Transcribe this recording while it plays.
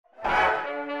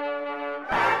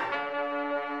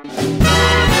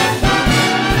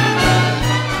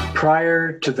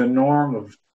Prior to the norm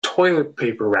of toilet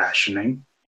paper rationing,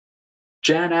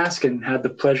 Jan Askin had the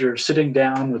pleasure of sitting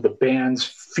down with the band's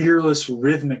fearless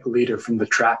rhythmic leader from the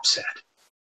trap set.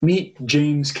 Meet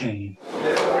James Cain.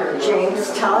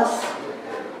 James, tell us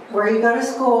where you go to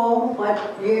school,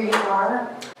 what year you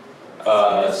are.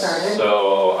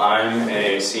 So I'm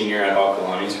a senior at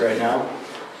Ocalanis right now,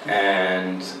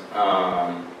 and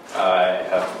I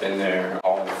have been there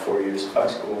all 4 years of high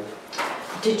school.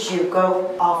 Did you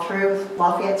go all through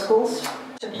Lafayette schools?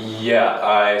 Yeah,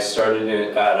 I started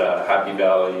at Happy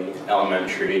Valley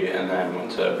Elementary and then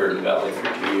went to Burton Valley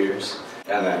for 2 years.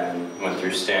 And then went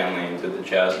through Stanley and did the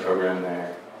jazz program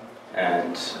there.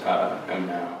 And am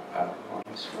now at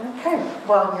Ocalanis. Okay,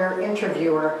 well, your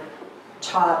interviewer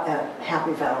taught at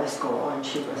Happy Valley School, and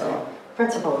she was a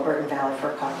principal at Burton Valley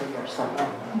for a couple of years, so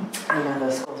I know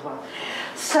those schools well.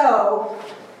 So,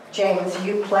 James,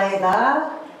 you play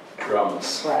the?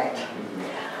 Drums. Right.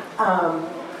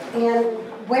 And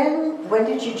when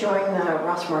did you join the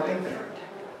Rossmoor Big Band?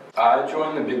 I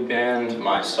joined the big band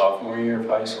my sophomore year of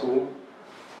high school,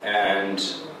 and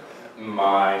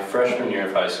my freshman year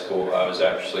of high school I was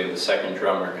actually the second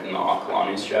drummer in the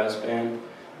Ocalanis jazz band,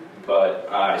 but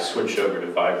I switched over to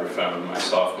vibraphone my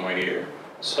sophomore year,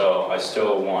 so I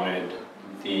still wanted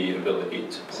the ability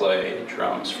to play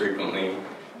drums frequently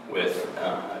with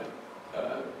a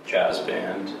jazz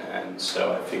band, and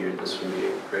so I figured this would be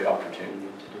a great opportunity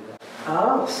to do that.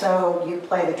 Oh, so you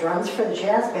play the drums for the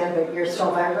jazz band, but you're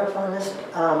still vibraphonist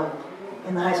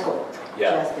in the high school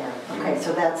jazz band. Okay,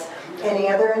 so that's any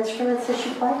other instruments that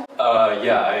you play?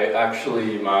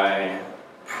 Yeah, my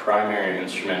primary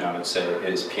instrument, I would say,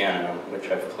 is piano, which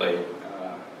I've played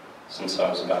since I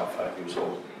was about 5 years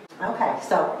old. Okay,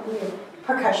 so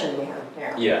percussion man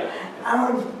there. Yeah.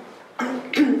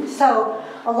 So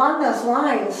along those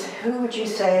lines, who would you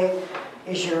say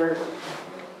is your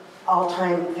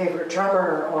all-time favorite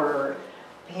drummer or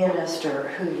pianist, or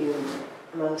who you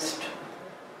most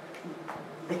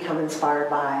become inspired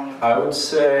by? I would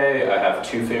say I have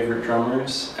two favorite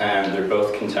drummers, and they're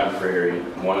both contemporary.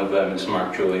 One of them is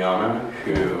Mark Juliana,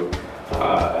 who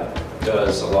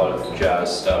does a lot of jazz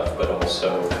stuff, but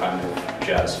also kind of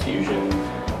jazz fusion,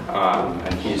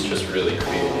 and he's just really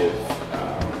creative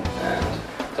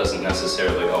and doesn't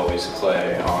necessarily always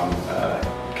play on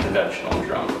conventional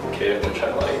drum kit, which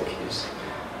I like. He's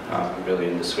really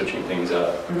into switching things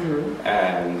up. Mm-hmm.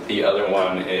 And the other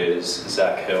one is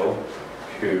Zach Hill,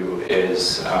 who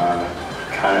is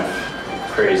kind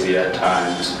of crazy at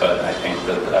times, but I think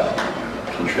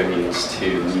that contributes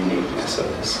to the uniqueness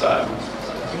of his style.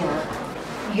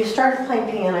 Yeah. You started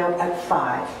playing piano at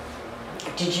 5.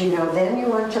 Did you know then you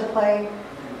wanted to play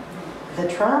the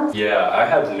drums? Yeah, I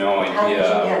had no idea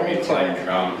I would be playing it?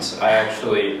 drums. I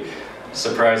actually,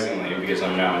 surprisingly, because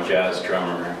I'm now a jazz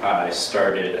drummer, I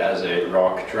started as a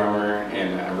rock drummer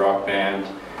in a rock band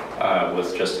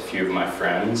with just a few of my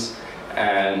friends.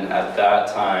 And at that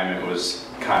time, it was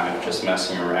kind of just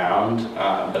messing around,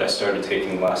 but I started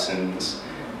taking lessons,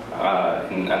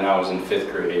 and I was in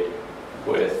 5th grade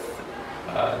with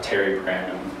Terry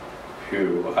Branham,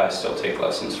 who I still take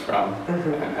lessons from,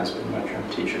 mm-hmm. and has been my drum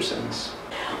teacher since.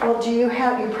 Well, you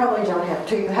probably don't have,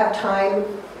 do you have time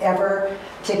ever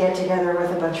to get together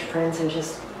with a bunch of friends and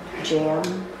just jam?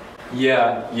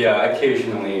 Yeah,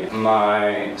 occasionally.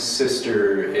 My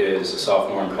sister is a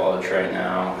sophomore in college right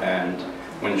now, and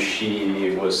when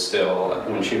she was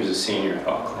a senior at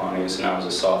Ocalanis and I was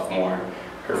a sophomore,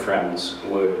 her friends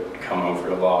would come over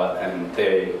a lot, and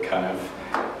they kind of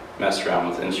mess around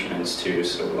with instruments too,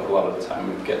 so a lot of the time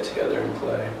we'd get together and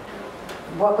play.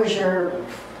 What was your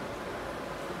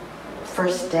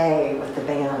first day with the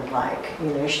band like?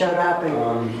 You showed up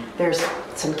and there's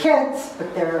some kids,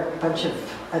 but there are a bunch of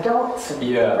adults and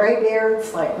gray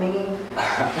beards like me.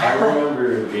 I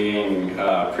remember being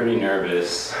pretty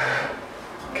nervous,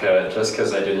 just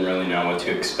because I didn't really know what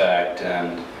to expect,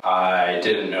 and I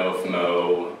didn't know if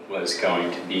Mo was going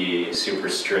to be super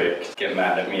strict, get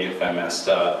mad at me if I messed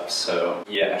up. So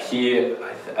yeah, I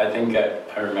think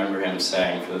I remember him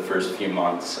saying for the first few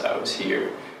months I was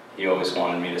here, he always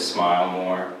wanted me to smile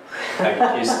more.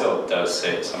 He still does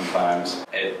say it sometimes.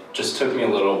 It just took me a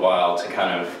little while to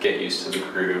kind of get used to the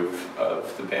groove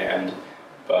of the band,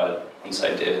 but once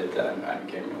I did, then I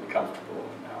became really comfortable,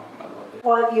 and now I love it.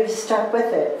 Well, you've stuck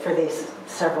with it for these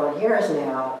several years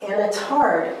now, and it's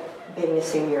hard being a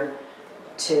senior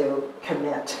to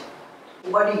commit.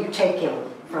 What are you taking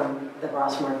from the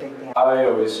Rossmoor Big Band? I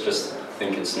always just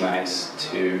think it's nice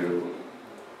to,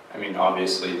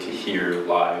 obviously to hear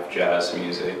live jazz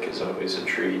music is always a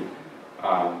treat,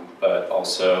 but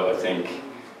also I think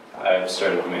I've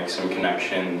started to make some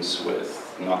connections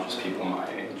with not just people my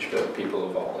age, but people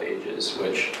of all ages,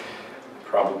 which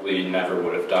probably never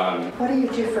would have done. What do you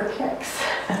do for kicks?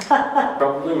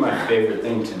 Probably my favorite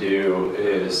thing to do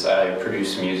is I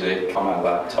produce music on my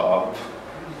laptop,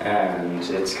 and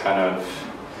it's kind of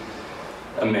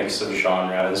a mix of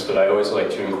genres, but I always like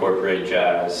to incorporate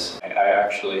jazz. I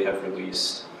actually have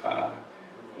released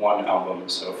one album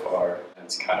so far.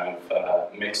 It's kind of a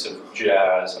mix of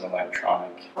jazz and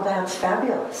electronic. Well, that's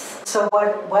fabulous. So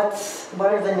what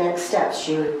are the next steps?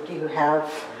 Do you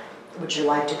have, would you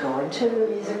like to go into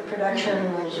music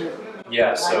production?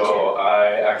 Yeah, so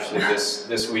I actually,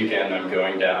 this weekend I'm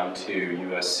going down to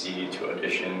USC to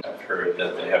audition. I've heard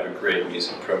that they have a great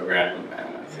music program,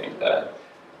 and I think that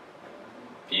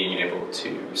being able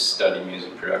to study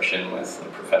music production with a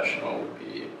professional would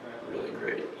be really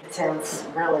great. It sounds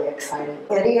really exciting.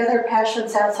 Any other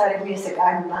passions outside of music?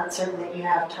 I'm not certain that you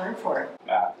have time for it.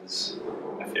 Math is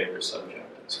my favorite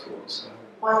subject at school, so.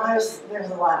 Well, there's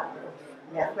a lot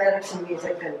of mathematics and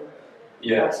music and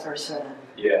vice versa.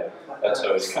 Yeah, that's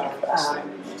always kind of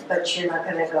fascinating. But you're not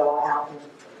going to go out and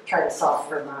try to solve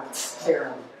Fermat's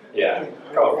theorem. Yeah,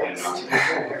 probably not.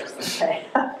 Okay.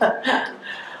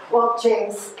 Well,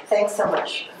 James, thanks so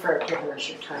much for giving us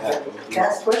your time.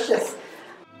 Best wishes.